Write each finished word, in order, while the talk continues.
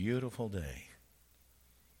Beautiful day.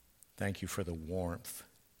 Thank you for the warmth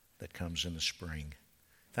that comes in the spring.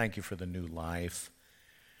 Thank you for the new life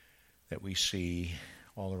that we see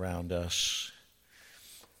all around us.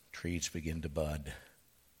 Trees begin to bud.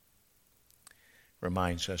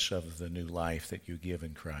 Reminds us of the new life that you give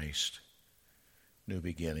in Christ. New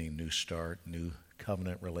beginning, new start, new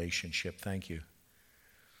covenant relationship. Thank you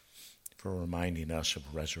for reminding us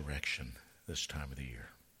of resurrection this time of the year.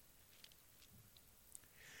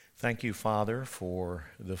 Thank you, Father, for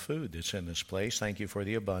the food that's in this place. Thank you for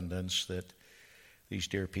the abundance that these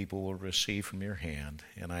dear people will receive from your hand.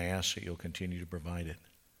 And I ask that you'll continue to provide it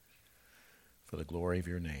for the glory of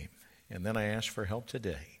your name. And then I ask for help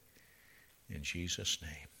today. In Jesus'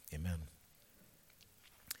 name, amen.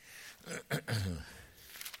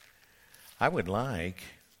 I would like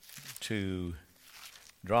to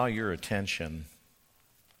draw your attention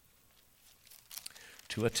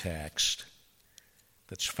to a text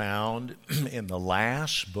that's found in the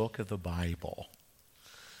last book of the Bible,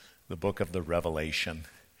 the book of the Revelation.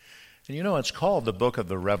 And you know, it's called the book of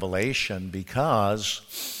the Revelation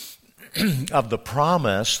because of the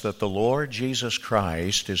promise that the Lord Jesus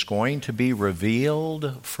Christ is going to be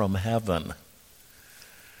revealed from heaven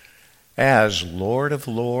as Lord of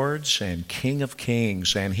Lords and King of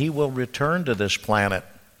Kings, and he will return to this planet,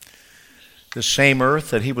 the same earth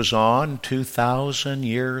that he was on 2,000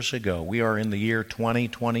 years ago. We are in the year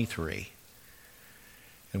 2023.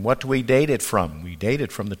 And what do we date it from? We date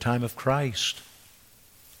it from the time of Christ.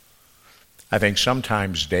 I think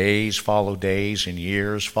sometimes days follow days and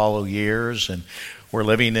years follow years, and we're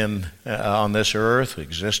living on this earth,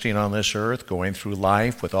 existing on this earth, going through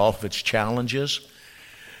life with all of its challenges.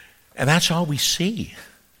 And that's all we see.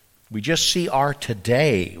 We just see our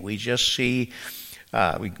today. We just see...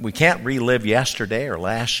 We can't relive yesterday or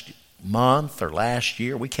last month or last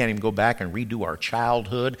year. We can't even go back and redo our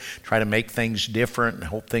childhood, try to make things different and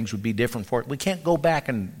hope things would be different for it. We can't go back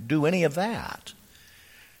and do any of that.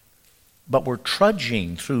 But we're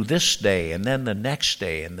trudging through this day and then the next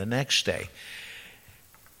day and the next day.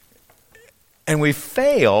 And we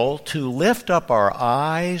fail to lift up our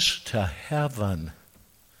eyes to heaven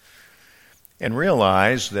and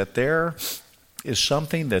realize that there is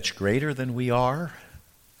something that's greater than we are.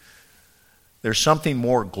 There's something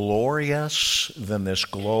more glorious than this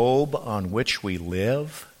globe on which we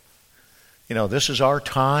live. You know, this is our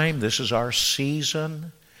time. This is our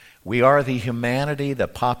season. We are the humanity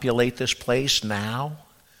that populate this place now.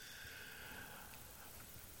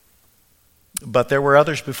 But there were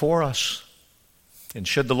others before us. And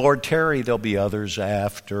should the Lord tarry, there'll be others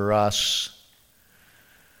after us.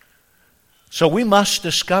 So we must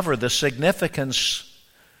discover the significance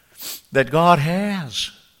that God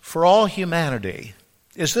has for all humanity.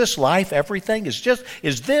 Is this life everything? Is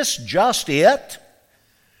this just it?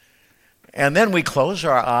 And then we close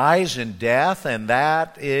our eyes in death and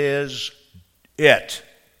that is it.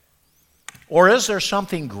 Or is there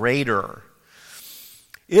something greater?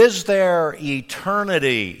 Is there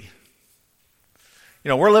eternity? You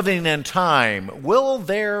know, we're living in time. Will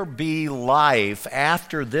there be life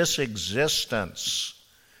after this existence?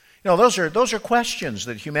 You know, those are questions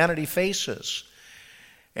that humanity faces.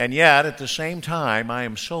 And yet, at the same time, I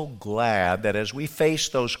am so glad that as we face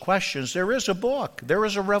those questions, there is a book, there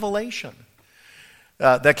is a revelation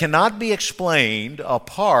that cannot be explained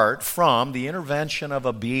apart from the intervention of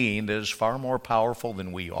a being that is far more powerful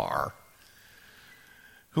than we are,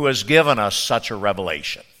 who has given us such a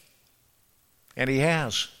revelation. And he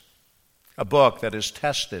has a book that is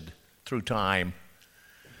tested through time,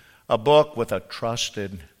 a book with a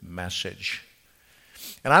trusted message.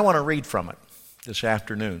 And I want to read from it this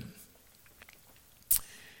afternoon.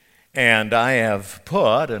 And I have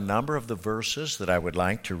put a number of the verses that I would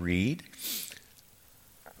like to read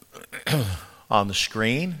on the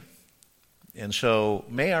screen. And so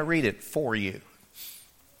may I read it for you.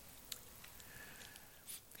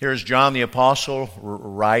 Here's John the Apostle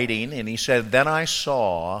writing, and he said, "Then I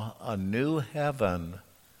saw a new heaven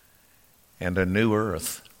and a new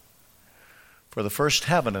earth. For the first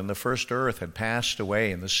heaven and the first earth had passed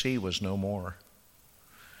away, and the sea was no more.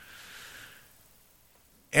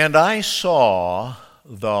 And I saw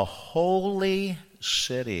the holy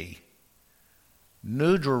city,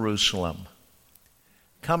 New Jerusalem,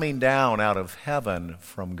 coming down out of heaven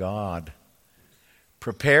from God,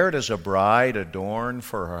 prepared as a bride adorned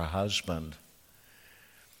for her husband.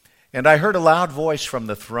 And I heard a loud voice from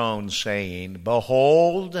the throne saying,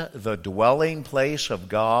 'Behold, the dwelling place of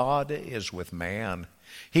God is with man.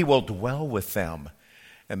 He will dwell with them,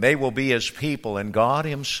 and they will be his people, and God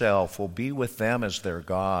himself will be with them as their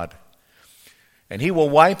God. And he will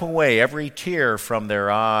wipe away every tear from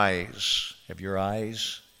their eyes. Have your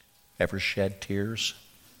eyes ever shed tears?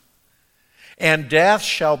 And death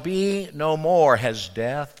shall be no more. Has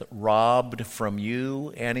death robbed from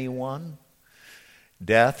you anyone?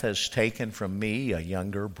 Death has taken from me a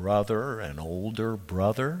younger brother, an older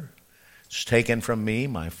brother. It's taken from me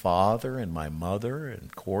my father and my mother, and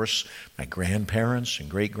of course my grandparents and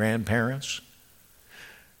great-grandparents.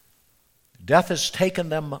 Death has taken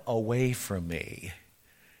them away from me.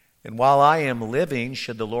 And while I am living,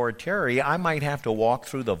 should the Lord tarry, I might have to walk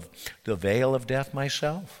through the veil of death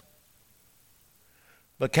myself.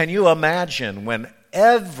 But can you imagine when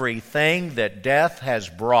everything that death has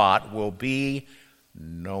brought will be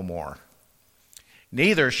no more?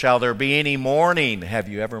 Neither shall there be any mourning. Have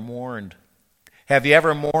you ever mourned? Have you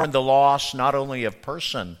ever mourned the loss not only of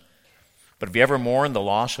person, but have you ever mourned the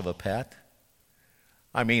loss of a pet?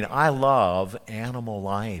 I mean, I love animal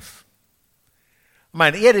life.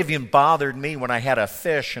 I mean, it even bothered me when I had a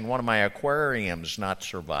fish in one of my aquariums not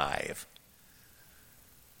survive.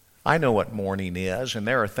 I know what mourning is, and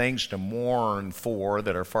there are things to mourn for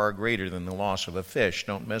that are far greater than the loss of a fish.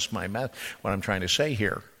 Don't miss what I'm trying to say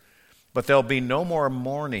here. But there'll be no more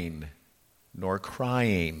mourning, nor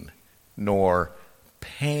crying, nor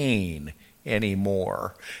pain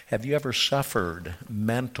anymore. Have you ever suffered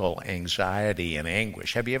mental anxiety and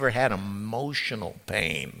anguish? Have you ever had emotional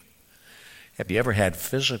pain? Have you ever had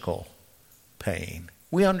physical pain?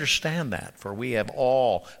 We understand that, for we have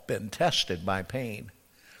all been tested by pain.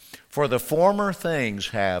 For the former things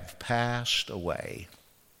have passed away.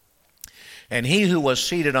 And he who was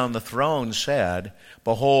seated on the throne said,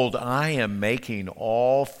 Behold, I am making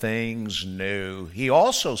all things new. He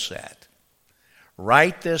also said,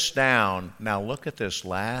 Write this down. Now look at this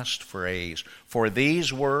last phrase. For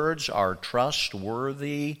these words are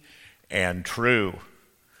trustworthy and true.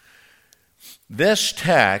 This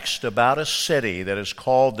text about a city that is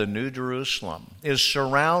called the New Jerusalem is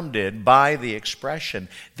surrounded by the expression,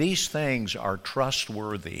 these things are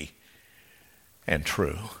trustworthy and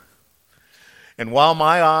true. And while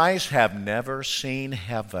my eyes have never seen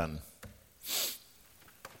heaven,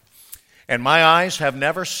 and my eyes have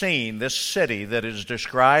never seen this city that is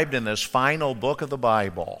described in this final book of the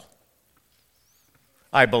Bible,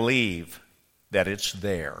 I believe that it's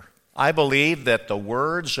there. I believe that the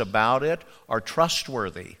words about it are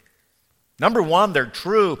trustworthy. Number one, they're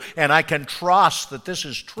true, and I can trust that this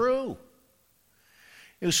is true.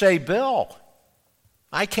 You say, Bill,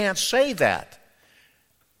 I can't say that.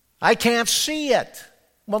 I can't see it.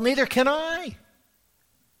 Well, neither can I.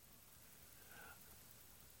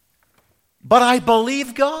 But I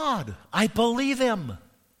believe God. I believe Him.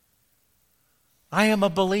 I am a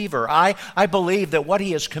believer. I believe that what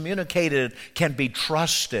He has communicated can be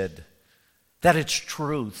trusted, that it's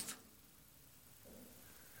truth.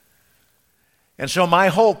 And so my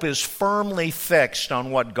hope is firmly fixed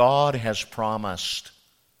on what God has promised.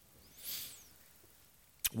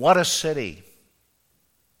 What a city.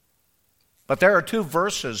 But there are two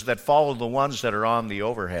verses that follow the ones that are on the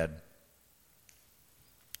overhead.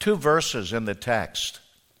 Two verses in the text.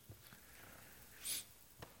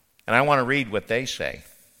 And I want to read what they say.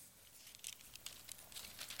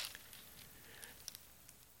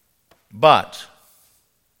 But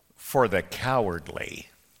for the cowardly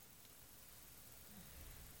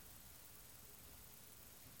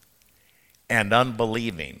and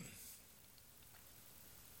unbelieving.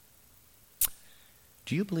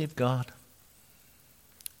 Do you believe God?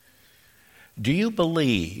 Do you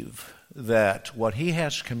believe that what He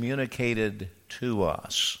has communicated to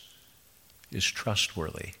us is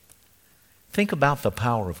trustworthy? Think about the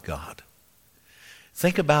power of God.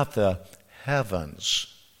 Think about the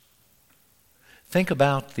heavens. Think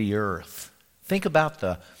about the earth. Think about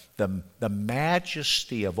the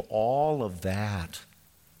majesty of all of that.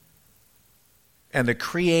 And the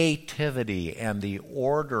creativity and the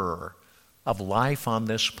order of life on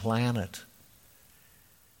this planet.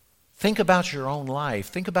 Think about your own life.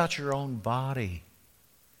 Think about your own body.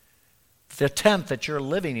 The tent that you're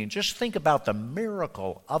living in. Just think about the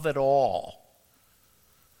miracle of it all.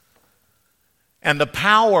 And the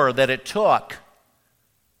power that it took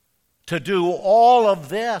to do all of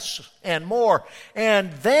this and more.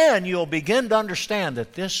 And then you'll begin to understand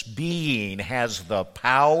that this being has the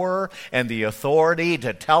power and the authority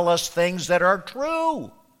to tell us things that are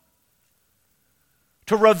true.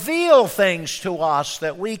 To reveal things to us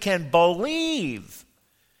that we can believe.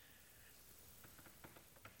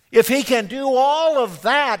 If He can do all of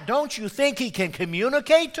that, don't you think He can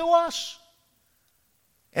communicate to us?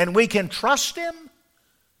 And we can trust Him?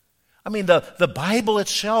 I mean, the Bible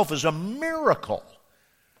itself is a miracle.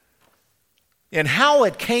 in how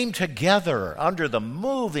it came together under the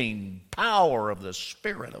moving power of the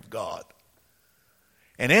Spirit of God.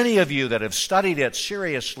 And any of you that have studied it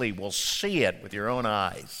seriously will see it with your own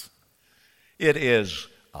eyes. It is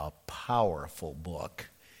a powerful book,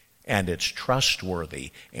 and it's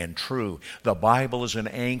trustworthy and true. The Bible is an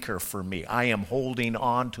anchor for me. I am holding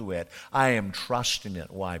on to it. I am trusting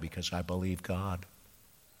it. Why? Because I believe God.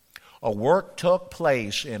 A work took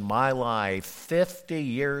place in my life 50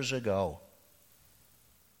 years ago.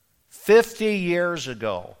 50 years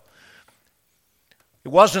ago. It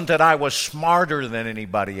wasn't that I was smarter than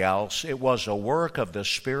anybody else. It was a work of the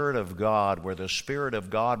Spirit of God, where the Spirit of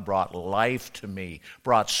God brought life to me,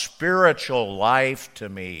 brought spiritual life to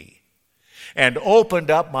me, and opened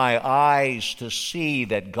up my eyes to see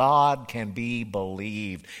that God can be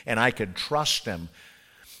believed, and I could trust Him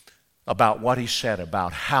about what He said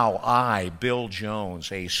about how I, Bill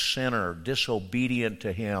Jones, a sinner, disobedient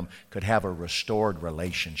to Him, could have a restored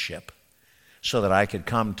relationship so that I could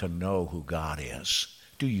come to know who God is.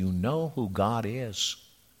 Do you know who God is?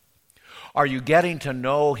 Are you getting to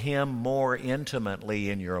know Him more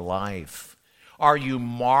intimately in your life? Are you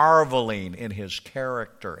marveling in His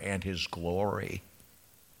character and His glory?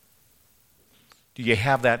 Do you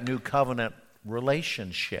have that new covenant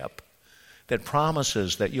relationship that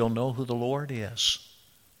promises that you'll know who the Lord is?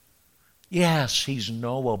 Yes, He's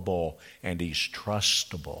knowable and He's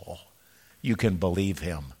trustable. You can believe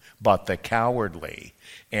Him. But the cowardly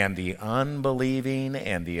and the unbelieving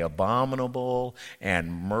and the abominable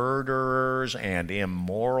and murderers and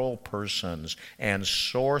immoral persons and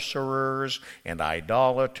sorcerers and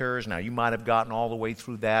idolaters. Now, you might have gotten all the way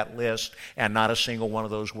through that list and not a single one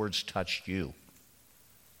of those words touched you.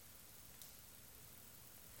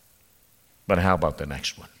 But how about the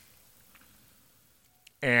next one?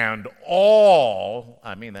 And all,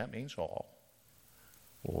 that means all,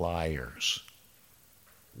 liars.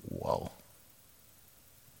 Whoa.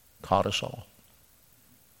 Caught us all.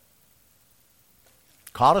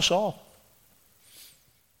 Caught us all.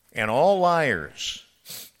 And all liars,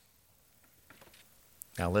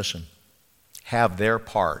 now listen, have their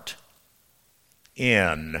part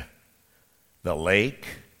in the lake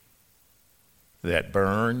that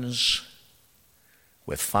burns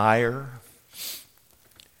with fire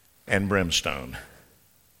and brimstone,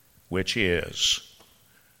 which is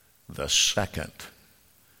the second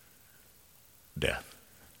death.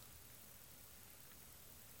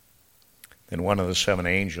 Then one of the seven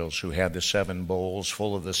angels who had the seven bowls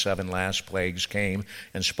full of the seven last plagues came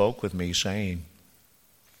and spoke with me, saying,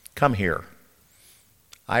 "Come here.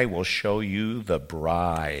 I will show you the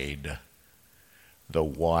bride, the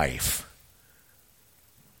wife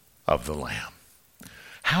of the Lamb."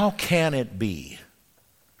 How can it be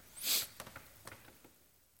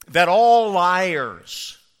that all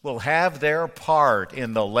liars will have their part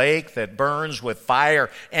in the lake that burns with fire,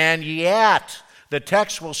 and yet the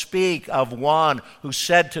text will speak of one who's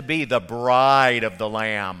said to be the bride of the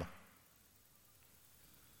Lamb?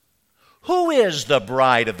 Who is the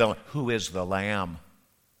bride of the Lamb? Who is the Lamb?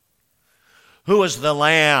 Who is the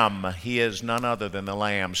Lamb? He is none other than the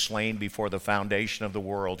Lamb slain before the foundation of the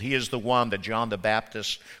world. He is the one that John the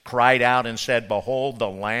Baptist cried out and said, "Behold the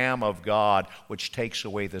Lamb of God, which takes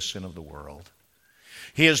away the sin of the world."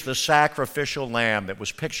 He is the sacrificial lamb that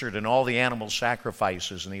was pictured in all the animal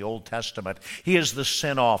sacrifices in the Old Testament. He is the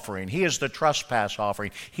sin offering. He is the trespass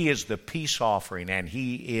offering. He is the peace offering, and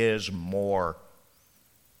He is more.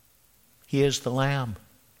 He is the Lamb.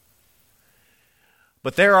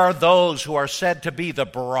 But there are those who are said to be the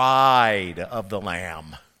bride of the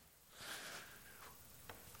Lamb.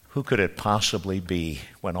 Who could it possibly be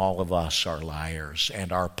when all of us are liars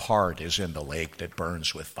and our part is in the lake that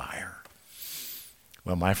burns with fire?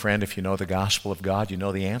 Well, my friend, if you know the gospel of God, you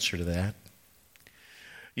know the answer to that.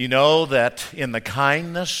 You know that in the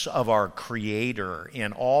kindness of our Creator,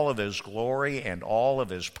 in all of His glory and all of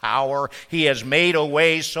His power, He has made a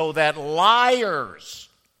way so that liars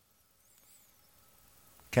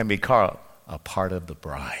can become a part of the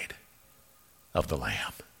bride of the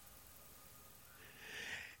Lamb.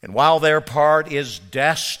 And while their part is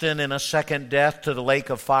destined in a second death to the lake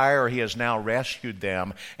of fire, He has now rescued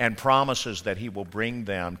them and promises that He will bring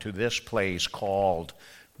them to this place called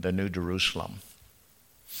the New Jerusalem.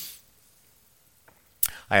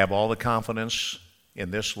 I have all the confidence in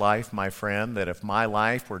this life, my friend, that if my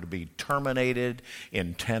life were to be terminated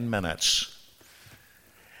in 10 minutes,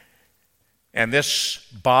 and this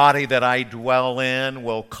body that I dwell in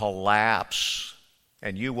will collapse,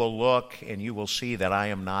 and you will look and you will see that I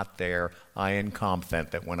am not there, I am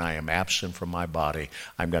confident that when I am absent from my body,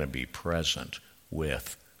 I'm going to be present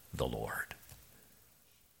with the Lord.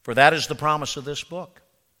 For that is the promise of this book.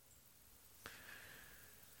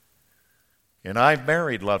 And I've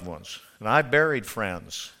buried loved ones, and I've buried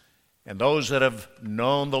friends, and those that have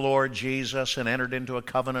known the Lord Jesus and entered into a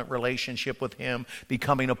covenant relationship with Him,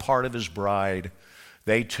 becoming a part of His bride,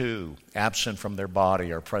 they too, absent from their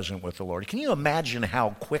body, are present with the Lord. Can you imagine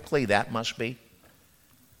how quickly that must be?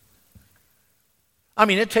 I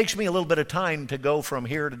mean, it takes me a little bit of time to go from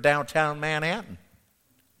here to downtown Manhattan.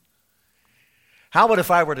 How about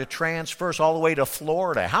if I were to transverse all the way to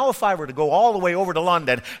Florida? How if I were to go all the way over to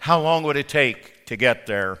London? How long would it take to get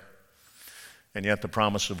there? And yet the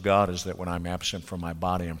promise of God is that when I'm absent from my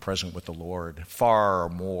body, I'm present with the Lord. Far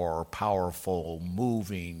more powerful,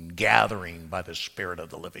 moving, gathering by the Spirit of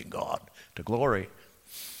the living God to glory.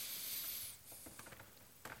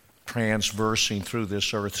 Transversing through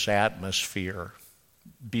this earth's atmosphere,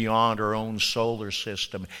 beyond our own solar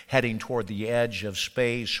system, heading toward the edge of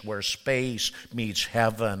space, where space meets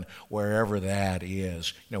heaven, wherever that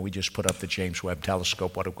is. You know, we just put up the James Webb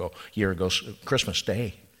Telescope, a year ago, Christmas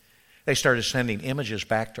Day. They started sending images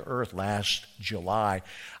back to Earth last July.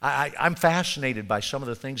 I'm fascinated by some of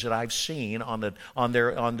the things that I've seen on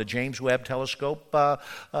the James Webb Telescope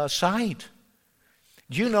site.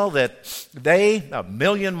 Do you know that they, 1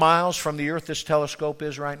 million miles from the Earth this telescope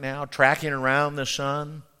is right now, tracking around the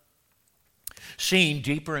sun, seeing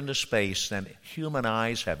deeper into space than human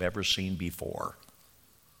eyes have ever seen before?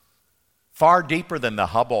 Far deeper than the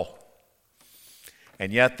Hubble.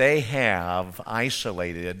 And yet they have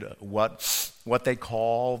isolated what they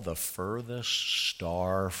call the furthest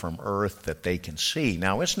star from Earth that they can see.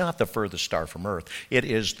 Now, it's not the furthest star from Earth. It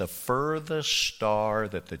is the furthest star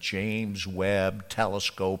that the James Webb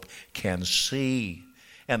Telescope can see.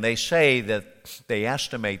 And they say that they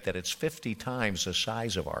estimate that it's 50 times the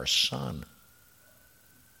size of our sun.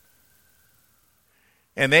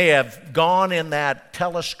 And they have gone in that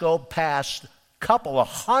telescope past couple of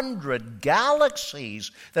hundred galaxies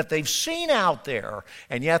that they've seen out there.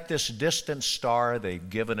 And yet this distant star, they've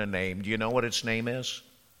given a name. Do you know what its name is?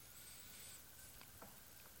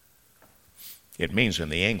 It means in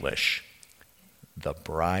the English, the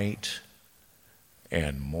bright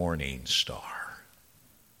and morning star.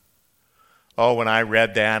 Oh, when I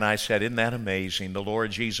read that, I said, isn't that amazing? The Lord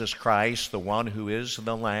Jesus Christ, the one who is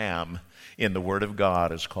the Lamb in the Word of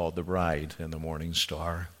God, is called the bright and the morning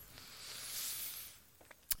star.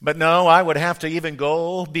 But no, I would have to even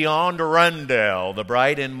go beyond Arundel, the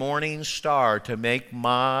bright and morning star, to make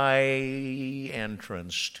my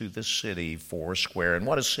entrance to the city Foursquare. And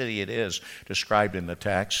what a city it is, described in the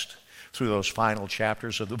text through those final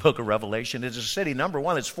chapters of the book of Revelation. It's a city, number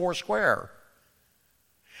one, it's Foursquare.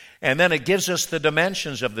 And then it gives us the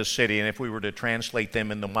dimensions of the city, and if we were to translate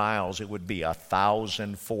them into miles, it would be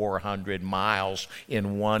 1,400 miles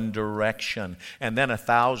in one direction, and then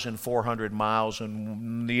 1,400 miles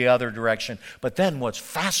in the other direction. But then what's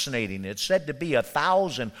fascinating, it's said to be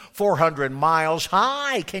 1,400 miles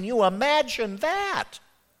high. Can you imagine that?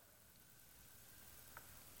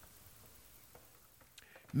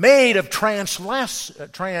 Made of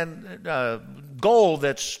gold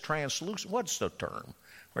that's translucent. What's the term?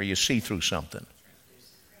 Where you see through something.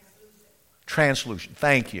 Translucent.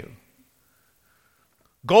 Thank you.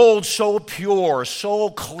 Gold so pure, so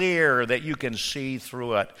clear that you can see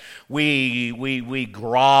through it. We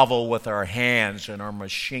grovel with our hands and our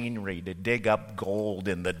machinery to dig up gold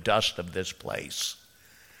in the dust of this place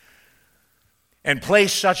and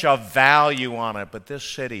place such a value on it. But this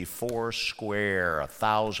city, Foursquare,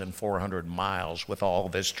 1,400 miles with all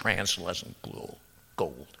this translucent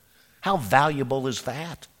gold. How valuable is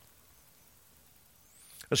that?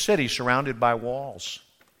 A city surrounded by walls.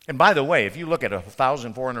 And by the way, if you look at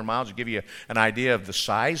 1,400 miles to give you an idea of the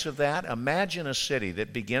size of that, imagine a city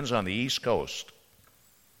that begins on the East Coast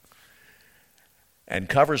and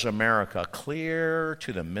covers America clear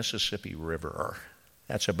to the Mississippi River.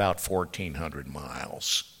 That's about 1,400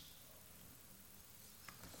 miles.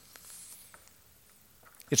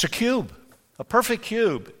 It's a cube, a perfect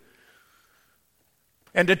cube.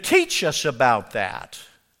 And to teach us about that,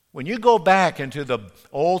 when you go back into the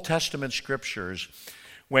Old Testament scriptures,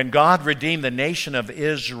 when God redeemed the nation of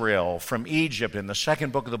Israel from Egypt in the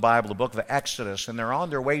second book of the Bible, the book of Exodus, and they're on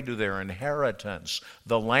their way to their inheritance,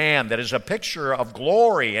 the land that is a picture of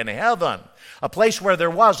glory in heaven, a place where there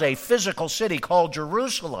was a physical city called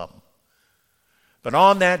Jerusalem. But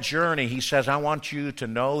on that journey, he says, I want you to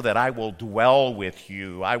know that I will dwell with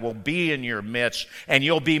you. I will be in your midst, and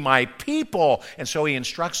you'll be my people. And so he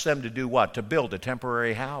instructs them to do what? To build a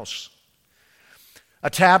temporary house.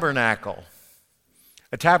 A tabernacle.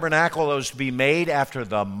 A tabernacle that was to be made after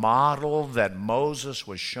the model that Moses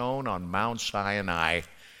was shown on Mount Sinai.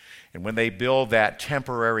 And when they build that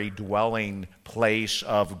temporary dwelling place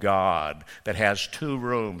of God that has 2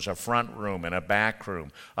 rooms, a front room and a back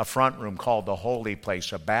room, a front room called the holy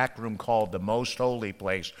place, a back room called the most holy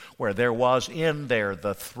place, where there was in there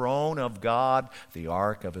the throne of God, the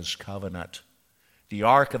ark of his covenant, the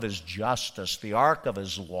ark of his justice, the ark of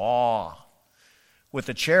his law, with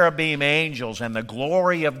the cherubim angels and the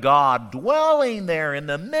glory of God dwelling there in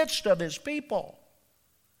the midst of his people,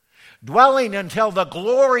 dwelling until the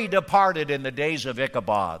glory departed in the days of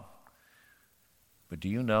Ichabod. But do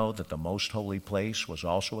you know that the most holy place was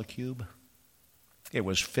also a cube? It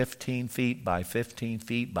was 15 feet by 15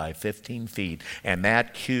 feet by 15 feet, and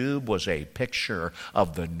that cube was a picture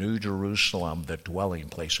of the New Jerusalem, the dwelling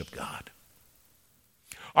place of God.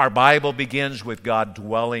 Our Bible begins with God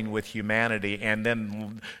dwelling with humanity, and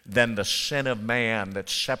then the sin of man that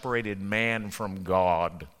separated man from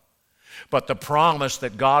God. But the promise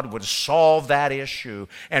that God would solve that issue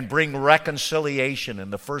and bring reconciliation in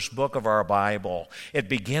the first book of our Bible, it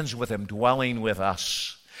begins with him dwelling with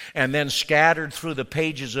us. And then scattered through the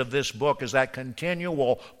pages of this book is that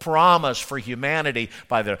continual promise for humanity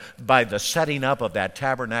by the setting up of that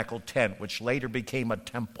tabernacle tent, which later became a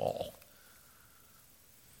temple.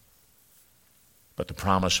 But the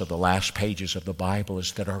promise of the last pages of the Bible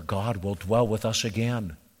is that our God will dwell with us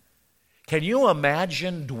again. Can you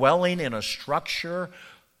imagine dwelling in a structure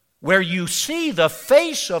where you see the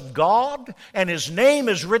face of God and his name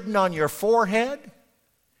is written on your forehead?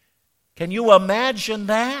 Can you imagine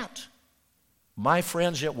that? My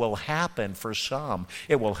friends, it will happen for some.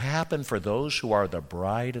 It will happen for those who are the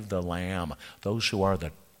bride of the Lamb, those who are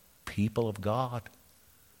the people of God.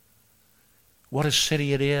 What a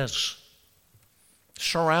city it is,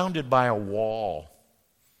 surrounded by a wall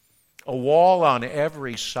on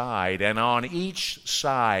every side, and on each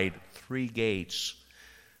side 3 gates,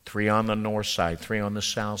 3 on the north side, 3 on the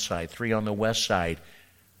south side, 3 on the west side,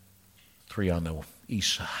 3 on the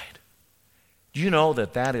east side. Do you know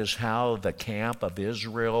that is how the camp of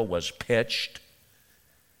Israel was pitched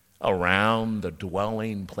around the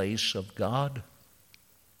dwelling place of God?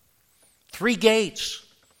 3 gates,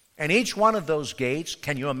 and each one of those gates,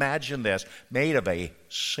 can you imagine this, made of a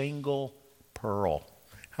single pearl.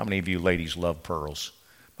 How many of you ladies love pearls?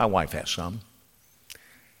 My wife has some.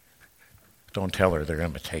 Don't tell her they're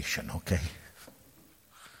imitation, okay?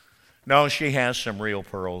 No, she has some real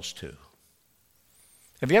pearls too.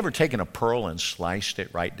 Have you ever taken a pearl and sliced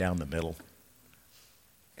it right down the middle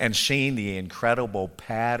and seen the incredible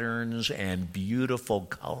patterns and beautiful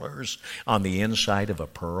colors on the inside of a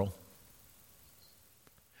pearl?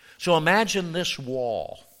 So imagine this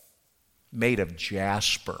wall made of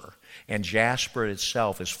jasper. And jasper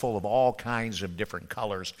itself is full of all kinds of different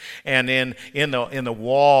colors. And in the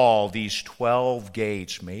wall, these 12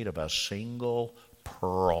 gates made of a single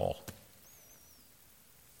pearl.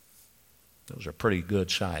 Those are pretty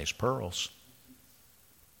good-sized pearls.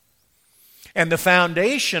 And the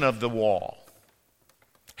foundation of the wall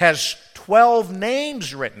has 12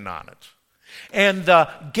 names written on it. And the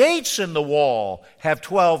gates in the wall have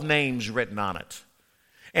 12 names written on it.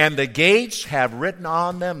 And the gates have written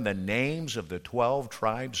on them the names of the 12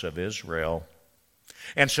 tribes of Israel.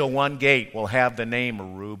 And so one gate will have the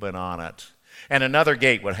name Reuben on it. And another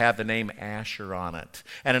gate would have the name Asher on it.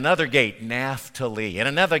 And another gate Naphtali. And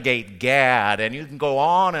another gate Gad. And you can go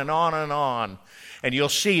on and on and on. And you'll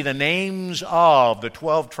see the names of the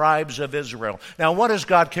 12 tribes of Israel. Now, what is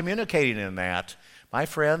God communicating in that? My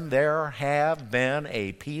friend, there have been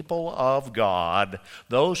a people of God,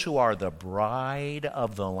 those who are the bride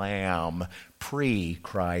of the Lamb,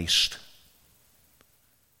 pre-Christ.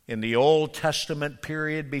 In the Old Testament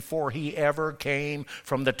period, before he ever came,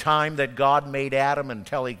 from the time that God made Adam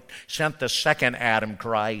until he sent the second Adam,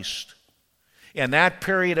 Christ. In that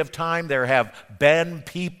period of time, there have been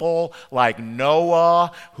people like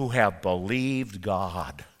Noah who have believed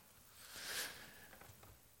God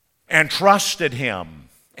and trusted him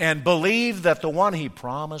and believed that the one he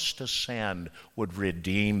promised to send would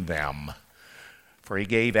redeem them. For he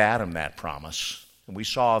gave Adam that promise. And we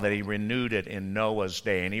saw that he renewed it in Noah's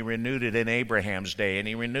day, and he renewed it in Abraham's day, and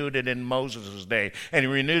he renewed it in Moses' day, and he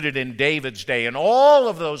renewed it in David's day, and all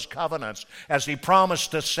of those covenants as he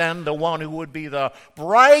promised to send the one who would be the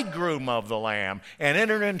bridegroom of the Lamb and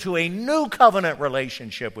enter into a new covenant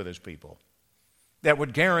relationship with his people that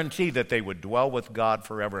would guarantee that they would dwell with God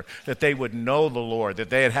forever, that they would know the Lord,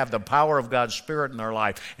 that they'd have the power of God's Spirit in their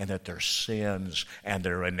life, and that their sins and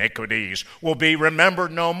their iniquities will be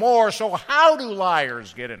remembered no more. So how do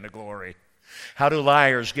liars get into glory? How do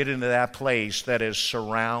liars get into that place that is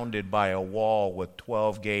surrounded by a wall with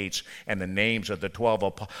 12 gates and the names of the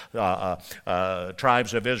 12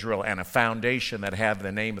 tribes of Israel and a foundation that have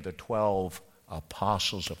the name of the 12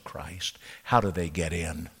 apostles of Christ? How do they get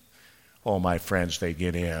in? Oh, my friends, they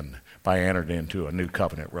get in by entering into a new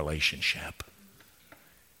covenant relationship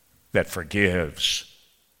that forgives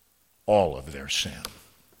all of their sin.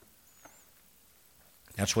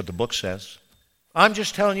 That's what the book says. I'm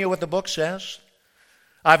just telling you what the book says.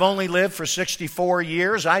 I've only lived for 64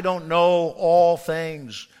 years. I don't know all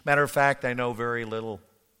things. Matter of fact, I know very little.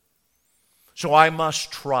 So I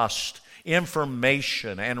must trust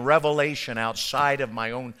information and revelation outside of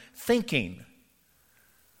my own thinking.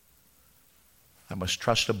 I must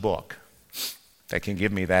trust a book that can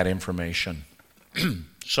give me that information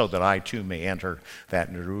so that I too may enter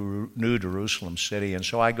that new Jerusalem city. And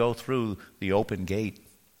so I go through the open gate.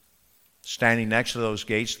 Standing next to those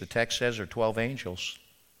gates, the text says, are 12 angels.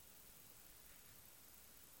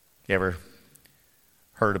 You ever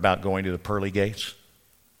heard about going to the pearly gates?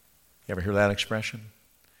 You ever hear that expression?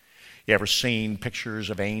 You ever seen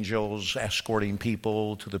pictures of angels escorting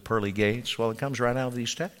people to the pearly gates? Well, it comes right out of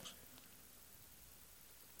these texts.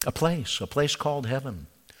 A place called heaven,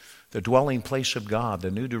 the dwelling place of God,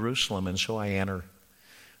 the New Jerusalem, and so I enter.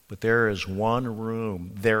 But there is one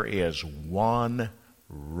room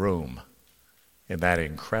in that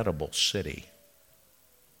incredible city.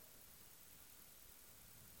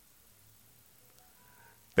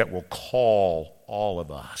 That will call all of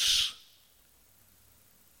us.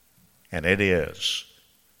 And it is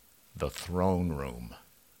the throne room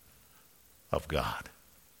of God.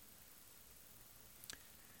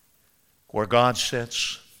 Where God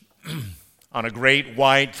sits on a great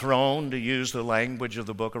white throne, to use the language of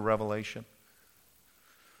the book of Revelation.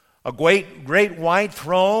 A great white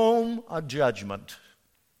throne of judgment.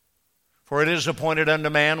 For it is appointed unto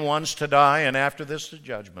man once to die, and after this the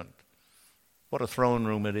judgment. What a throne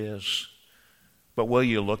room it is. But will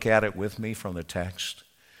you look at it with me from the text?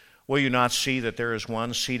 Will you not see that there is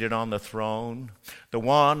one seated on the throne? The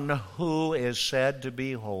one who is said to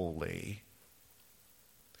be holy.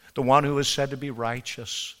 The one who is said to be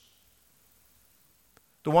righteous.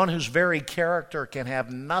 The one whose very character can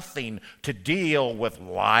have nothing to deal with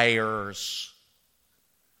liars.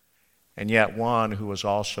 And yet one who is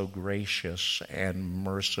also gracious and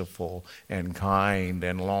merciful and kind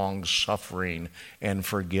and long-suffering and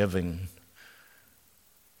forgiving.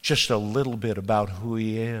 Just a little bit about who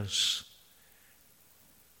he is.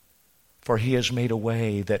 For he has made a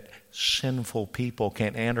way that sinful people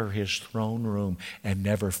can enter his throne room and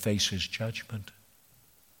never face his judgment.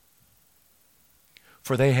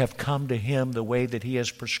 For they have come to him the way that he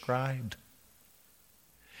has prescribed.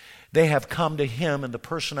 They have come to him in the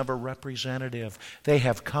person of a representative. They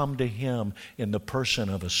have come to him in the person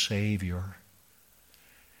of a Savior.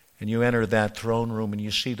 And you enter that throne room and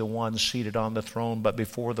you see the one seated on the throne, but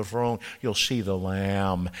before the throne you'll see the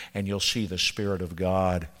Lamb and you'll see the Spirit of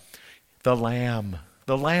God. The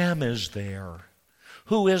Lamb is there.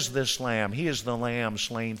 Who is this Lamb? He is the Lamb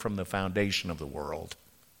slain from the foundation of the world.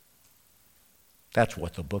 That's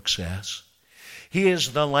what the book says. He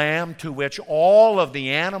is the Lamb to which all of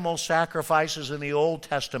the animal sacrifices in the Old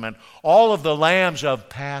Testament, all of the lambs of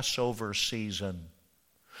Passover season,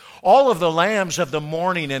 all of the lambs of the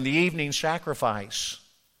morning and the evening sacrifice,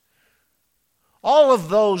 all of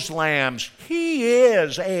those lambs, he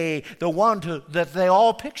is the one that they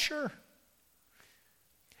all picture.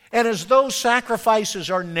 And as those sacrifices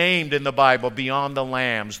are named in the Bible beyond the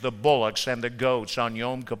lambs, the bullocks and the goats on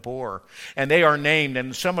Yom Kippur, and they are named,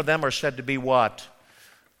 and some of them are said to be what?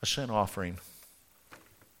 A sin offering.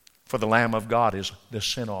 For the Lamb of God is the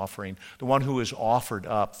sin offering, the one who is offered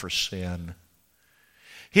up for sin.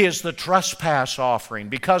 He is the trespass offering.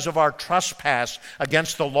 Because of our trespass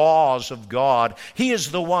against the laws of God, he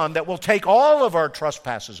is the one that will take all of our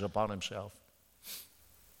trespasses upon himself.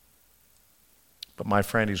 But my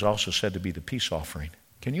friend, he's also said to be the peace offering.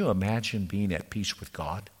 Can you imagine being at peace with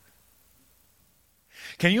God?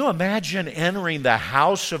 Can you imagine entering the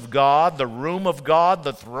house of God, the room of God,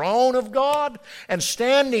 the throne of God, and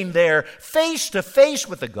standing there face to face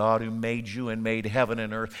with the God who made you and made heaven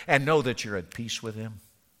and earth, and know that you're at peace with him?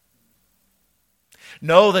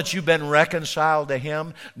 Know that you've been reconciled to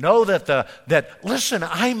him. Know listen,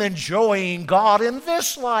 I'm enjoying God in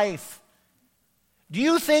this life. Do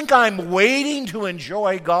you think I'm waiting to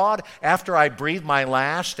enjoy God after I breathe my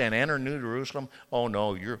last and enter New Jerusalem? Oh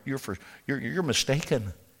no, you're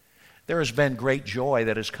mistaken. There has been great joy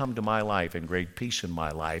that has come to my life, and great peace in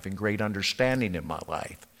my life, and great understanding in my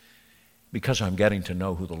life, because I'm getting to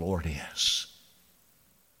know who the Lord is.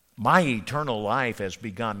 My eternal life has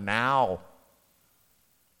begun now.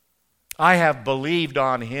 I have believed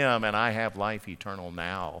on him, and I have life eternal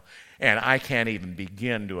now. And I can't even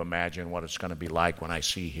begin to imagine what it's going to be like when I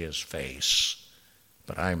see his face.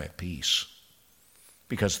 But I'm at peace,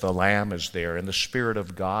 because the Lamb is there, and the Spirit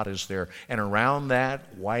of God is there. And around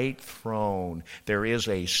that white throne, there is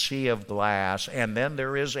a sea of glass, and then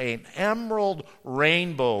there is an emerald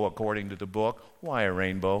rainbow, according to the book. Why a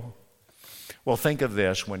rainbow? Well, think of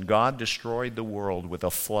this. When God destroyed the world with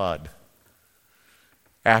a flood,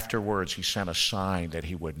 afterwards he sent a sign that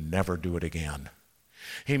he would never do it again.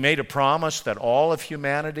 He made a promise that all of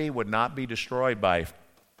humanity would not be destroyed by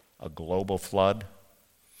a global flood.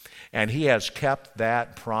 And he has kept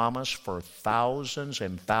that promise for thousands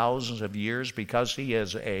and thousands of years, because he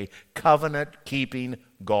is a covenant-keeping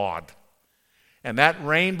God. And that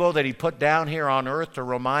rainbow that he put down here on earth to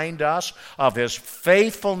remind us of his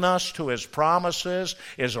faithfulness to his promises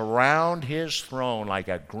is around his throne like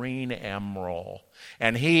a green emerald.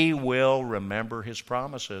 And he will remember his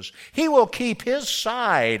promises. He will keep his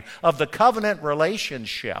side of the covenant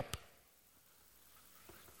relationship.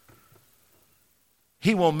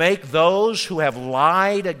 He will make those who have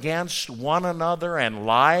lied against one another and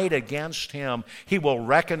lied against him, he will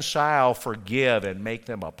reconcile, forgive, and make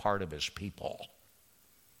them a part of his people.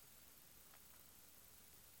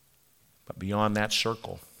 But beyond that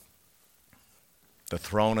circle, the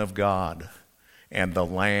throne of God and the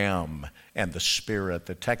Lamb and the Spirit,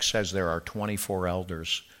 the text says there are 24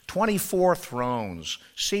 elders, 24 thrones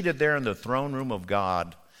seated there in the throne room of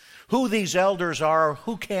God. Who these elders are,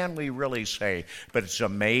 who can we really say? But it's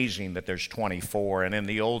amazing that there's 24. And in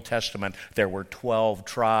the Old Testament, there were 12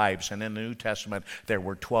 tribes. And in the New Testament, there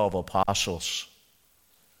were 12 apostles.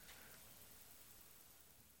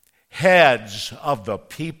 Heads of the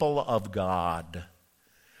people of God.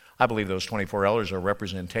 I believe those 24 elders are a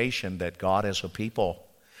representation that God is a people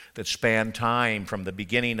that span time from the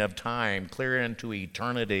beginning of time clear into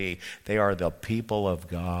eternity. They are the people of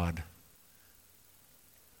God.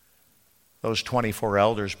 Those 24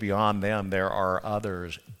 elders, beyond them, there are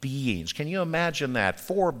others, beings. Can you imagine that?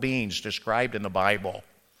 4 beings described in the Bible.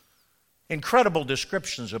 Incredible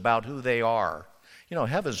descriptions about who they are. You know,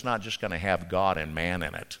 heaven's not just going to have God and man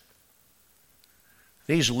in it.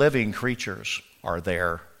 These living creatures are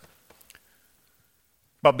there.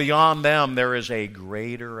 But beyond them, there is a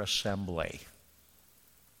greater assembly.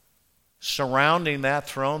 Surrounding that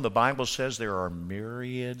throne, the Bible says there are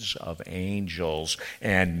myriads of angels,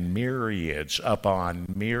 and myriads upon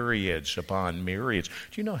myriads upon myriads.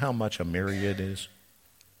 Do you know how much a myriad is?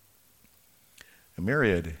 A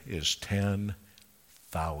myriad is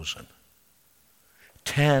 10,000.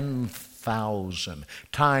 10,000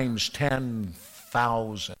 times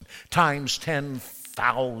 10,000 times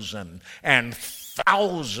 10,000 and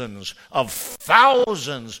thousands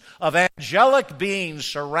of angelic beings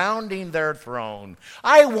surrounding their throne.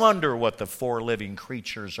 I wonder what the 4 living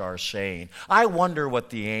creatures are saying. I wonder what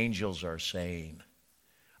the angels are saying.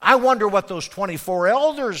 I wonder what those 24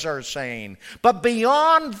 elders are saying. But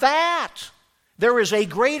beyond that, there is a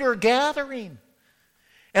greater gathering.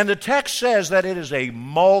 And the text says that it is a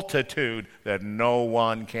multitude that no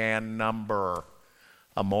one can number.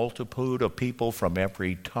 A multitude of people from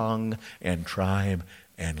every tongue and tribe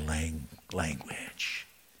and language.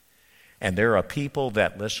 And there are people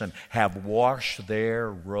that, listen, have washed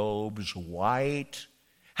their robes white.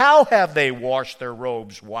 How have they washed their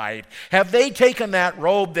robes white? Have they taken that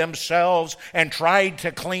robe themselves and tried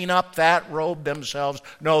to clean up that robe themselves?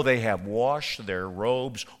 No, they have washed their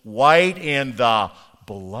robes white in the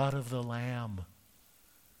blood of the Lamb.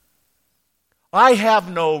 I have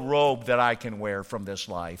no robe that I can wear from this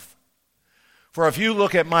life. For if you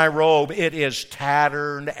look at my robe, it is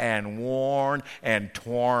tattered and worn and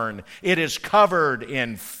torn. It is covered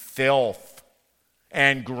in filth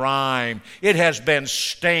and grime. It has been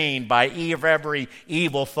stained by every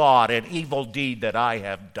evil thought and evil deed that I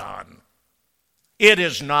have done. It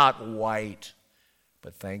is not white,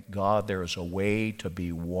 but thank God there is a way to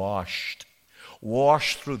be washed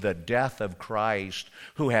through the death of Christ,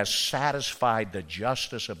 who has satisfied the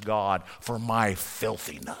justice of God for my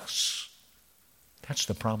filthiness. That's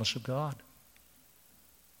the promise of God.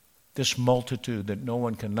 This multitude that no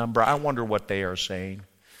one can number, I wonder what they are saying.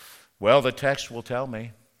 Well, the text will tell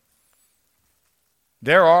me.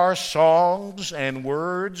 There are songs and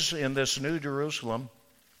words in this New Jerusalem.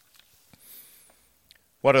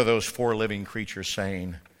 What are those 4 living creatures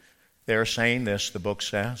saying? They're saying this, the book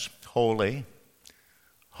says, holy,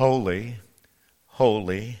 holy,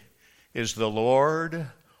 holy is the Lord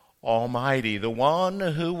Almighty, the one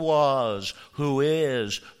who was, who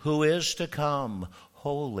is to come.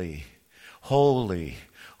 Holy, holy,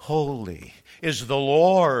 holy is the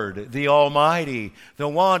Lord, the Almighty, the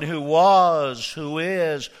one who was, who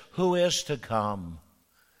is to come.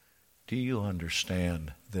 Do you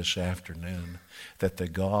understand this afternoon that the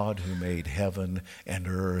God who made heaven and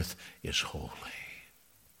earth is holy?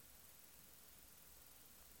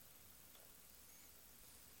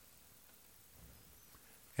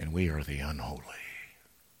 And we are the unholy.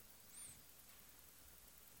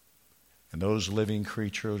 And those living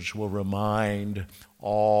creatures will remind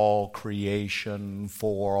all creation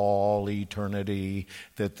for all eternity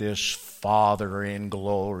that this Father in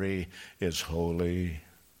glory is holy.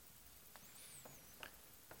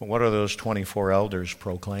 What are those 24 elders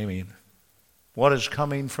proclaiming? What is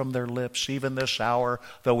coming from their lips even this hour,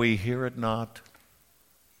 though we hear it not?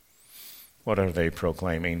 What are they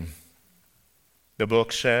proclaiming? The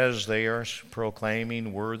book says they are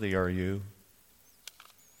proclaiming, "Worthy are you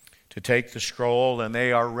to take the scroll," and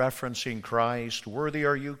they are referencing Christ. "Worthy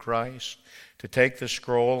are you, Christ, to take the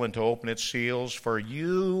scroll and to open its seals, for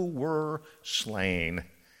you were slain,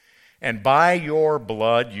 and by your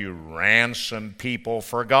blood you ransomed people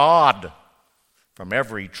for God from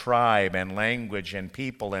every tribe and language and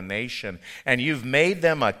people and nation, and you've made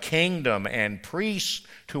them a kingdom and priests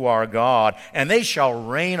to our God, and they shall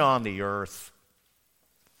reign on the earth."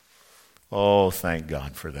 Oh, thank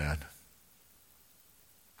God for that.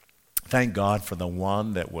 Thank God for the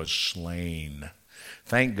one that was slain.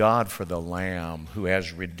 Thank God for the Lamb who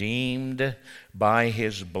has redeemed by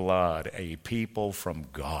his blood a people from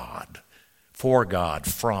God, for God,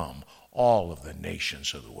 from all of the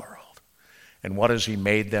nations of the world. And what has he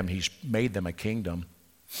made them? He's made them a kingdom.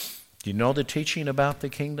 Do you know the teaching about the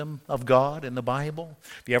kingdom of God in the Bible?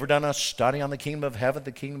 Have you ever done a study on the kingdom of heaven,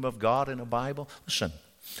 the kingdom of God in the Bible? Listen.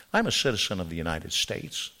 I'm a citizen of the United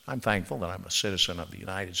States. I'm thankful that I'm a citizen of the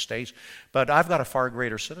United States, but I've got a far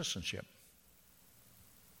greater citizenship.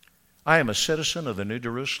 I am a citizen of the New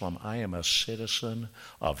Jerusalem. I am a citizen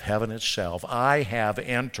of heaven itself. I have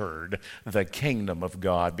entered the kingdom of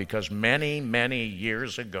God because many, many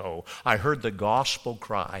years ago I heard the gospel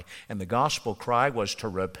cry, and the gospel cry was to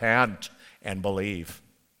repent and believe.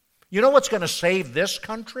 You know what's going to save this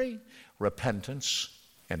country? Repentance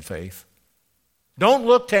and faith. Don't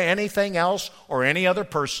look to anything else or any other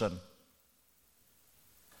person.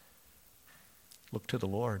 Look to the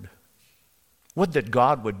Lord. Would that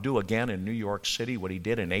God would do again in New York City what he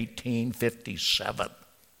did in 1857,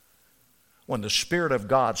 when the Spirit of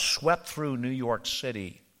God swept through New York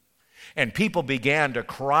City and people began to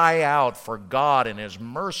cry out for God and his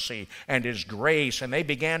mercy and his grace, and they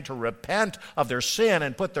began to repent of their sin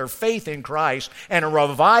and put their faith in Christ, and a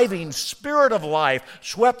reviving spirit of life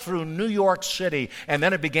swept through New York City, and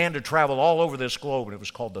then it began to travel all over this globe, and it was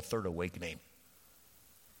called the Third Awakening,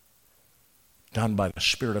 done by the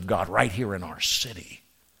Spirit of God right here in our city.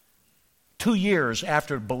 2 years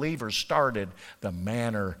after believers started the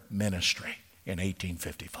Manor Ministry in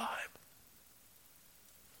 1855.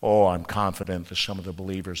 Oh, I'm confident that some of the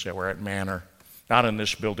believers that were at Manor, not in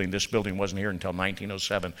this building wasn't here until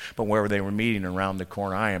 1907, but where they were meeting around the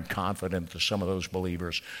corner, I am confident that some of those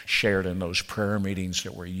believers shared in those prayer meetings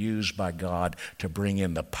that were used by God to bring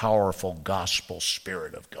in the powerful gospel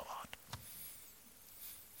Spirit of God.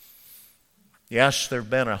 Yes, there have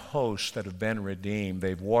been a host that have been redeemed.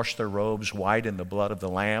 They've washed their robes white in the blood of the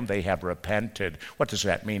Lamb. They have repented. What does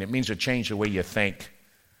that mean? It means to change the way you think.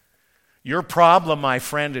 Your problem, my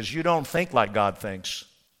friend, is you don't think like God thinks.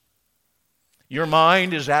 Your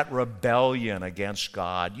mind is at rebellion against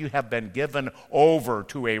God. You have been given over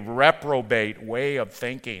to a reprobate way of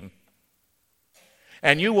thinking.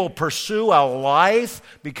 And you will pursue a life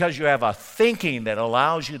because you have a thinking that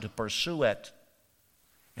allows you to pursue it.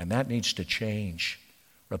 And that needs to change.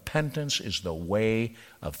 Repentance is the way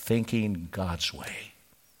of thinking God's way.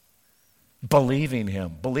 Believing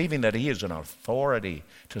him, believing that he is an authority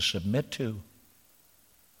to submit to.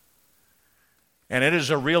 And it is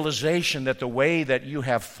a realization that the way that you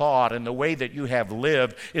have thought and the way that you have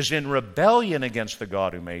lived is in rebellion against the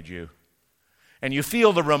God who made you. And you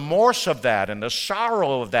feel the remorse of that and the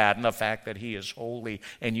sorrow of that and the fact that he is holy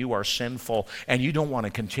and you are sinful, and you don't want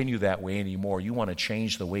to continue that way anymore. You want to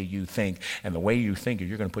change the way you think, and the way you think,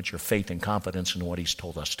 you're going to put your faith and confidence in what he's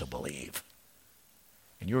told us to believe.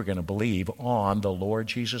 And you're going to believe on the Lord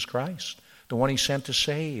Jesus Christ, the one he sent to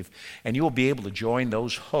save. And you will be able to join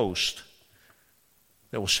those hosts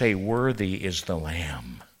that will say, "Worthy is the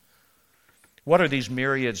Lamb." What are these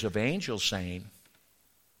myriads of angels saying?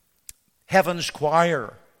 Heaven's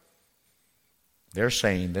choir. They're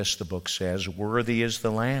saying this, the book says, "Worthy is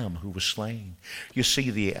the Lamb who was slain." You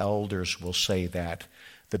see, the elders will say that.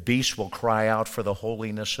 The beast will cry out for the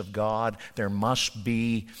holiness of God. There must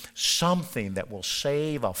be something that will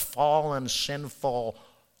save a fallen, sinful,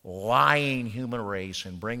 lying human race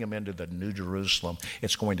and bring them into the New Jerusalem.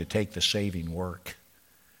 It's going to take the saving work.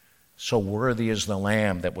 So worthy is the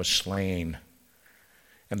Lamb that was slain.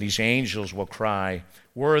 And these angels will cry,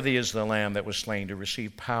 worthy is the Lamb that was slain to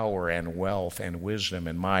receive power and wealth and wisdom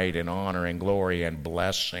and might and honor and glory and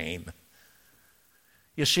blessing.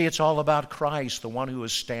 You see, it's all about Christ, the one who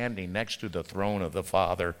is standing next to the throne of the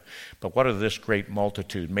Father. But what of this great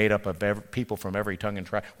multitude made up of people from every tongue and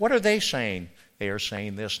tribe? What are they saying? They are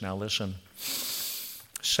saying this. Now listen.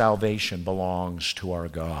 Salvation belongs to our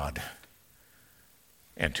God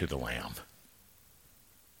and to the Lamb.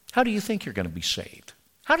 How do you think you're going to be saved?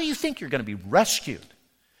 How do you think you're going to be rescued?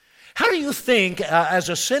 How do you think, as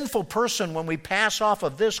a sinful person, when we pass off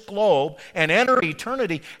of this globe and enter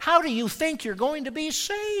eternity, how do you think you're going to be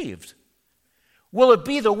saved? Will it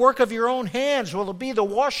be the work of your own hands? Will it be the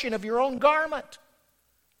washing of your own garment?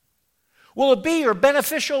 Will it be your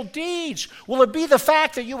beneficial deeds? Will it be the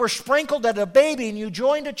fact that you were sprinkled as a baby and you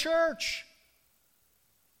joined a church?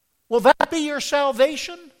 Will that be your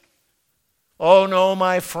salvation? Oh no,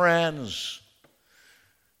 my friends.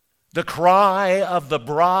 The cry of the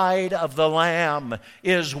bride of the Lamb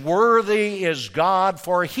is, worthy is God,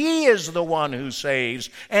 for He is the one who saves,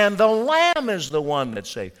 and the Lamb is the one that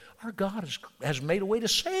saves. Our God has made a way to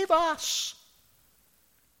save us.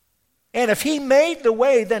 And if He made the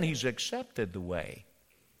way, then He's accepted the way.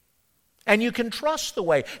 And you can trust the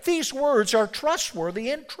way. These words are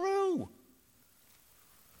trustworthy and true.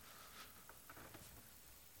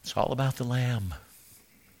 It's all about the Lamb.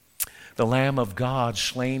 The Lamb of God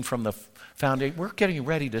slain from the foundation. We're getting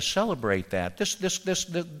ready to celebrate that.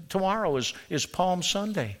 Tomorrow is Palm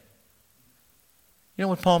Sunday. You know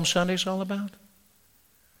what Palm Sunday is all about?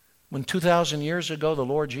 When 2,000 years ago the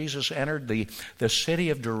Lord Jesus entered the city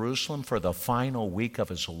of Jerusalem for the final week of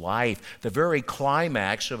His life, the very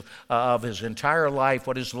climax of His entire life,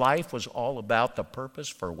 what His life was all about, the purpose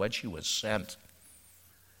for which He was sent.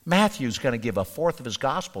 Matthew's going to give a fourth of his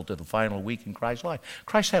gospel to the final week in Christ's life.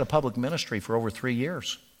 Christ had a public ministry for over 3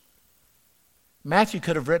 years. Matthew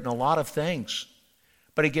could have written a lot of things,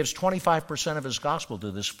 but he gives 25% of his gospel to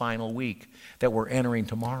this final week that we're entering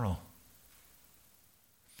tomorrow.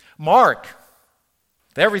 Mark,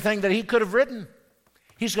 everything that he could have written,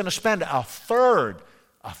 he's going to spend a third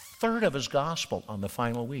of his gospel on the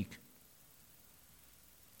final week.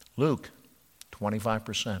 Luke,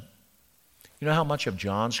 25%. You know how much of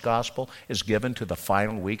John's gospel is given to the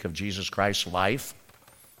final week of Jesus Christ's life?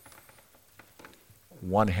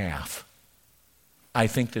 1/2. I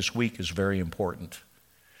think this week is very important.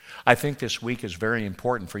 I think this week is very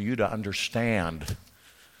important for you to understand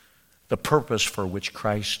the purpose for which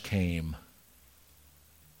Christ came.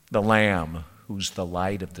 The Lamb, who's the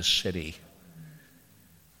light of the city.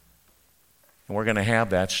 And we're going to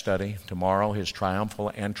have that study tomorrow, His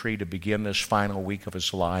triumphal entry to begin this final week of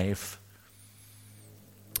His life.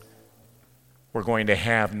 We're going to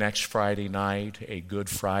have next Friday night a Good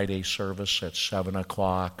Friday service at 7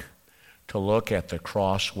 o'clock to look at the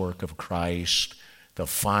cross work of Christ, the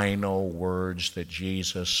final words that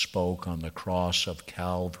Jesus spoke on the cross of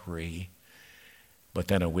Calvary. But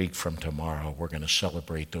then a week from tomorrow, we're going to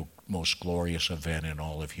celebrate the most glorious event in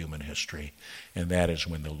all of human history, and that is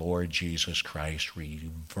when the Lord Jesus Christ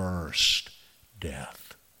reversed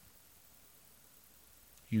death.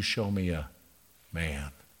 You show me a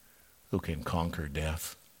man who can conquer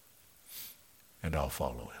death, and I'll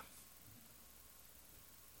follow him.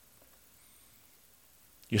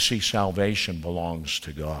 You see, salvation belongs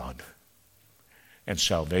to God, and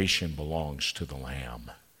salvation belongs to the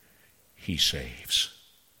Lamb. He saves.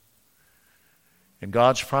 And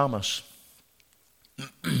God's promise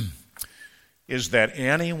is that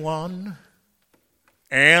anyone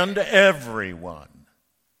and everyone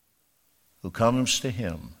who comes to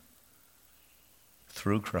Him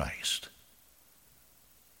through Christ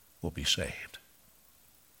will be saved.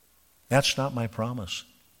 That's not my promise.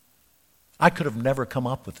 I could have never come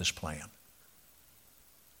up with this plan.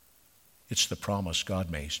 It's the promise God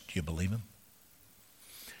made. Do you believe Him?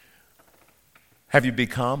 Have you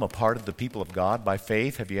become a part of the people of God by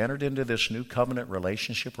faith? Have you entered into this new covenant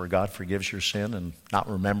relationship where God forgives your sin and not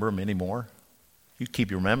remember them anymore? You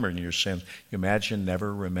keep remembering your sins. You imagine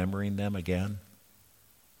never remembering them again?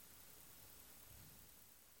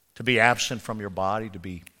 To be absent from your body, to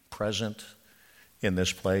be present in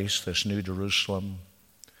this place, this New Jerusalem,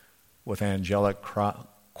 with angelic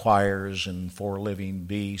choirs and 4 living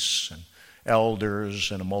beasts and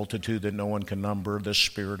elders and a multitude that no one can number, the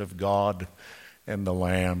Spirit of God and the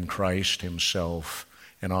Lamb, Christ Himself,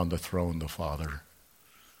 and on the throne the Father,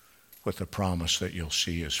 with the promise that you'll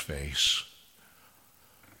see His face.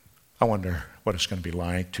 I wonder what it's going to be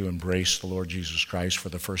like to embrace the Lord Jesus Christ for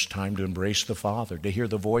the first time, to embrace the Father, to hear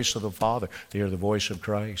the voice of the Father, to hear the voice of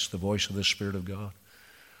Christ, the voice of the Spirit of God.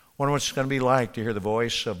 I wonder what it's going to be like to hear the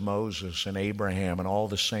voice of Moses and Abraham and all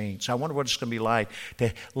the saints. I wonder what it's going to be like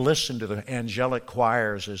to listen to the angelic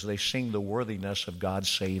choirs as they sing the worthiness of God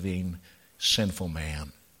saving sinful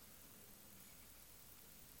man.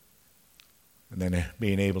 And then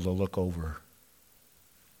being able to look over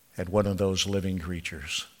at one of those living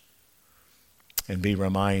creatures and be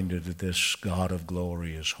reminded that this God of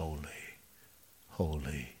glory is holy,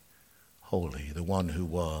 holy, holy, the one who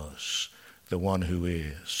was, the one who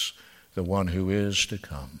is, the one who is to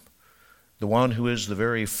come. The one who is the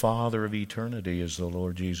very Father of eternity is the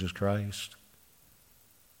Lord Jesus Christ.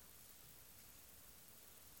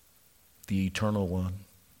 The eternal one.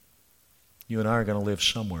 You and I are going to live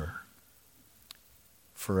somewhere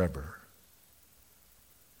forever.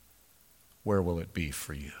 Where will it be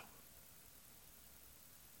for you?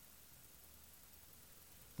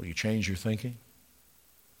 Will you change your thinking?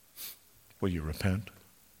 Will you repent?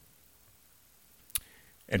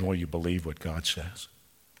 And will you believe what God says?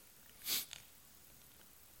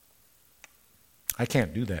 I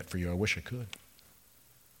can't do that for you. I wish I could.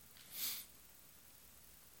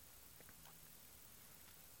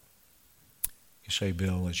 You say,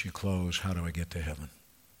 Bill, as you close, how do I get to heaven?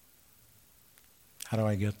 How do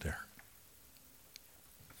I get there?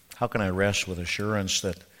 How can I rest with assurance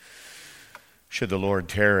that should the Lord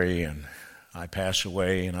tarry and I pass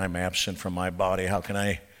away and I'm absent from my body, how can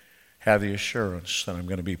I have the assurance that I'm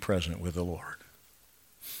going to be present with the Lord?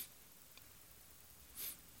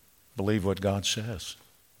 Believe what God says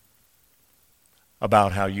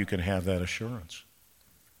about how you can have that assurance.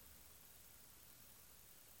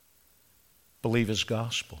 Believe His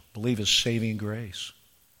gospel. Believe His saving grace.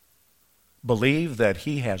 Believe that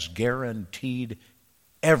He has guaranteed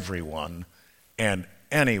everyone and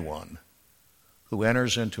anyone who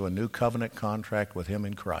enters into a new covenant contract with Him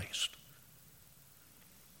in Christ,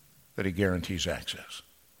 that He guarantees access.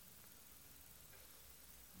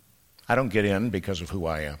 I don't get in because of who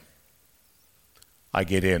I am. I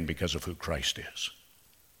get in because of who Christ is.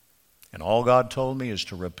 And all God told me is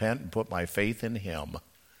to repent and put my faith in Him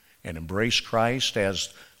and embrace Christ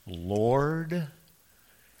as Lord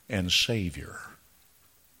and Savior.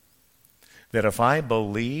 That if I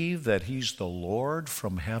believe that He's the Lord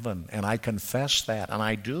from heaven, and I confess that, and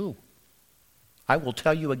I do, I will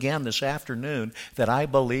tell you again this afternoon that I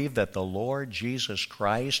believe that the Lord Jesus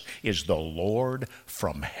Christ is the Lord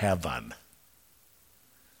from heaven.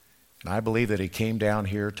 And I believe that He came down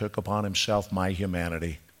here, took upon Himself my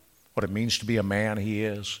humanity. What it means to be a man, He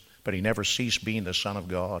is, but He never ceased being the Son of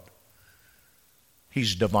God.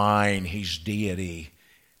 He's divine, He's deity,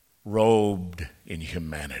 robed in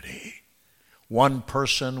humanity. One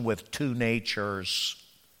person with two natures.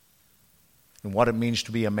 And what it means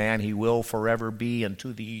to be a man, He will forever be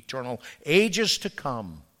into the eternal ages to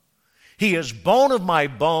come. He is bone of my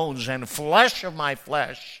bones and flesh of my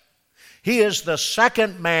flesh. He is the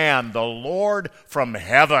second man, the Lord from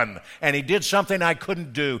heaven. And He did something I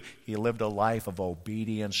couldn't do. He lived a life of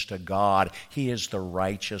obedience to God. He is the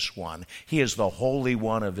righteous one. He is the Holy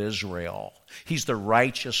One of Israel. He's the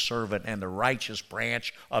righteous servant and the righteous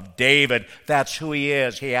branch of David. That's who He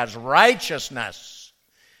is. He has righteousness.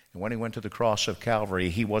 And when He went to the cross of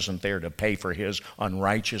Calvary, He wasn't there to pay for His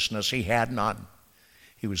unrighteousness. He had none.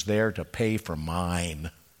 He was there to pay for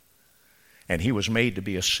mine. And He was made to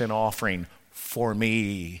be a sin offering for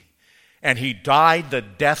me. And He died the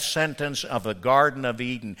death sentence of the Garden of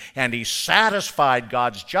Eden. And He satisfied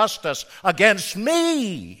God's justice against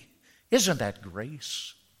me. Isn't that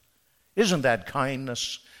grace? Isn't that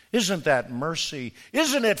kindness? Isn't that mercy?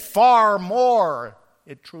 Isn't it far more?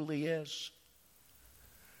 It truly is.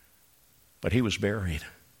 But He was buried.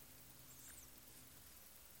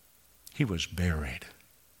 He was buried.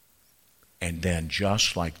 And then,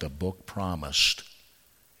 just like the book promised,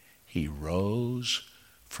 He rose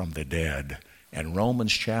from the dead. And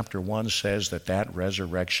Romans chapter 1 says that that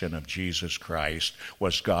resurrection of Jesus Christ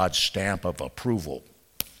was God's stamp of approval,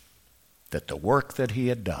 that the work that He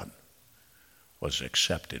had done was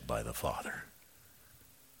accepted by the Father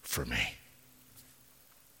for me.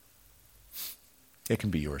 It can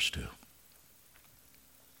be yours too.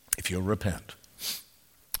 If you'll repent,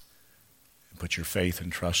 put your faith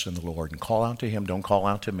and trust in the Lord and call out to Him. Don't call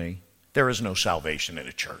out to me. There is no salvation in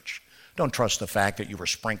a church. Don't trust the fact that you were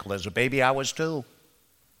sprinkled as a baby. I was too.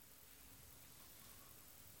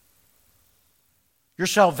 Your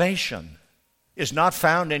salvation is not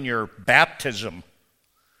found in your baptism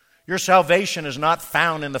Your salvation is not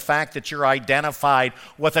found in the fact that you're identified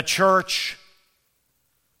with a church.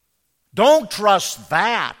 Don't trust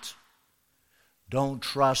that. Don't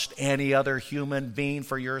trust any other human being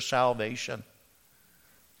for your salvation.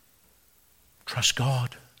 Trust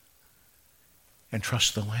God and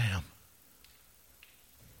trust the Lamb,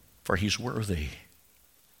 for He's worthy,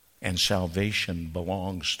 and salvation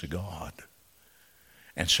belongs to God,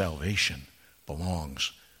 and salvation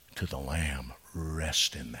belongs to the Lamb.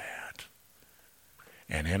 Rest in that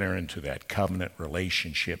and enter into that covenant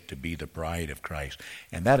relationship to be the bride of Christ.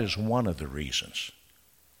 And that is one of the reasons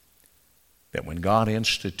that when God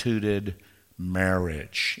instituted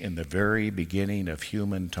marriage in the very beginning of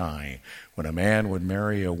human time, when a man would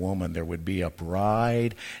marry a woman, there would be a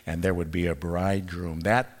bride and there would be a bridegroom.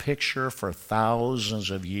 That picture for thousands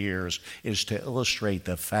of years is to illustrate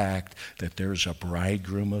the fact that there's a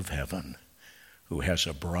bridegroom of heaven who has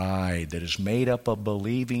a bride that is made up of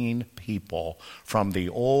believing people from the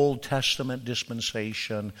Old Testament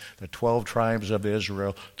dispensation, the 12 tribes of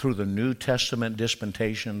Israel, through the New Testament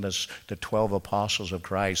dispensation, the 12 apostles of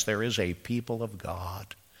Christ. There is a people of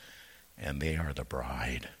God, and they are the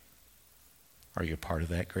bride. Are you part of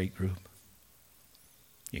that great group?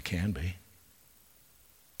 You can be.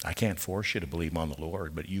 I can't force you to believe on the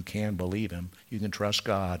Lord, but you can believe Him. You can trust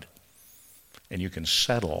God, and you can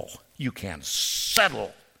settle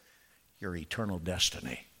your eternal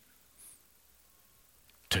destiny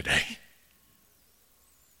today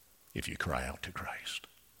if you cry out to Christ.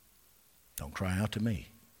 Don't cry out to me.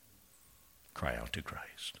 Cry out to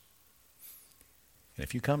Christ. And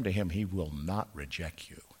if you come to Him, He will not reject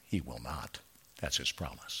you. He will not. That's His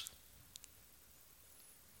promise.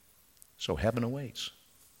 So heaven awaits.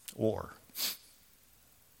 Or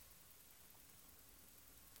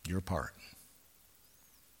your part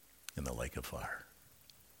in the lake of fire.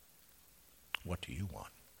 What do you want?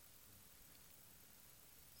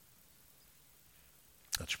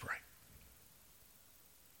 Let's pray.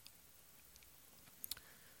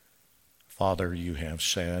 Father, you have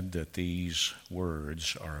said that these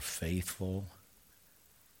words are faithful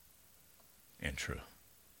and true.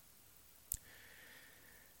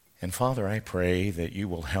 And Father, I pray that you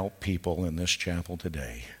will help people in this chapel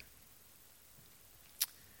today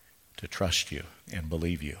to trust you and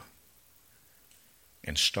believe you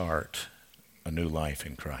and start a new life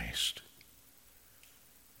in Christ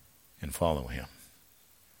and follow Him.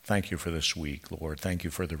 Thank you for this week, Lord. Thank you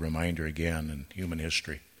for the reminder again in human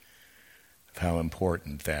history of how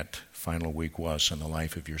important that final week was in the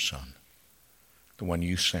life of your Son, the one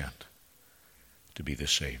you sent to be the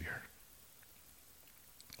Savior.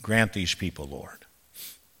 Grant these people, Lord,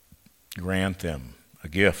 grant them a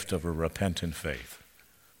gift of a repentant faith.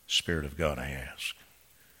 Spirit of God, I ask.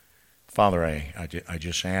 Father, I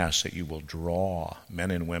just ask that you will draw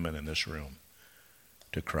men and women in this room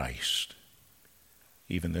to Christ,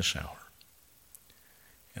 even this hour.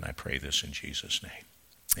 And I pray this in Jesus' name.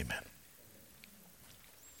 Amen.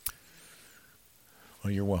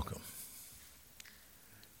 Well, you're welcome.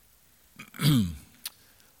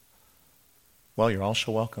 Well, you're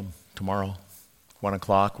also welcome tomorrow, 1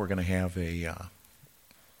 o'clock. We're going to have a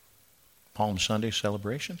Palm Sunday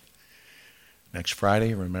celebration. Next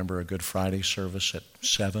Friday, remember a Good Friday service at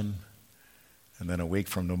 7. And then a week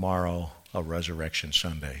from tomorrow, a Resurrection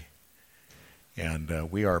Sunday. And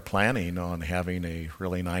we are planning on having a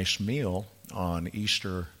really nice meal on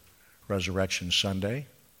Easter Resurrection Sunday.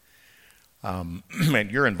 And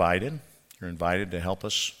you're invited. You're invited to help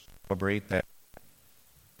us celebrate that.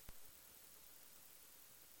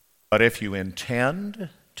 But if you intend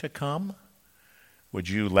to come, would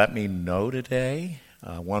you let me know today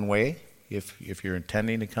one way if you're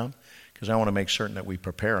intending to come? Because I want to make certain that we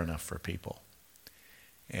prepare enough for people.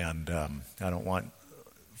 And I don't want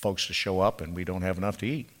folks to show up and we don't have enough to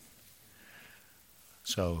eat.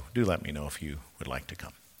 So do let me know if you would like to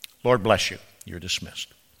come. Lord bless you. You're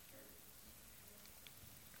dismissed.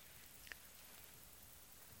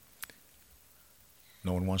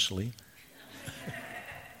 No one wants to leave?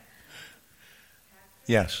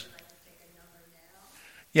 Yes.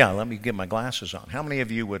 Yeah, let me get my glasses on. How many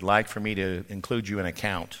of you would like for me to include you in a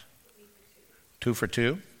count? 2 for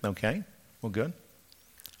 2? Okay. Well, good.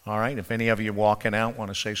 All right. If any of you walking out want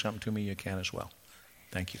to say something to me, you can as well.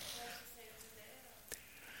 Thank you.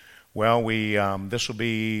 Well, it'll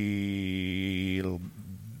be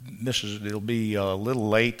a little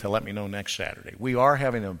late to let me know next Saturday. We are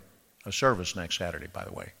having a service next Saturday, by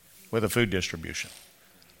the way, with a food distribution.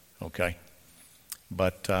 Okay.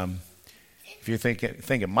 But if you think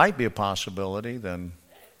it might be a possibility, then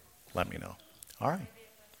let me know. All right.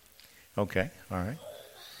 Okay. All right.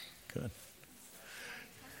 Good.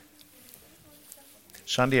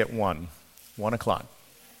 Sunday at 1 o'clock.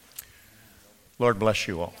 Lord bless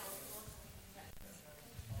you all.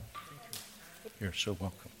 You're so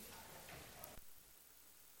welcome.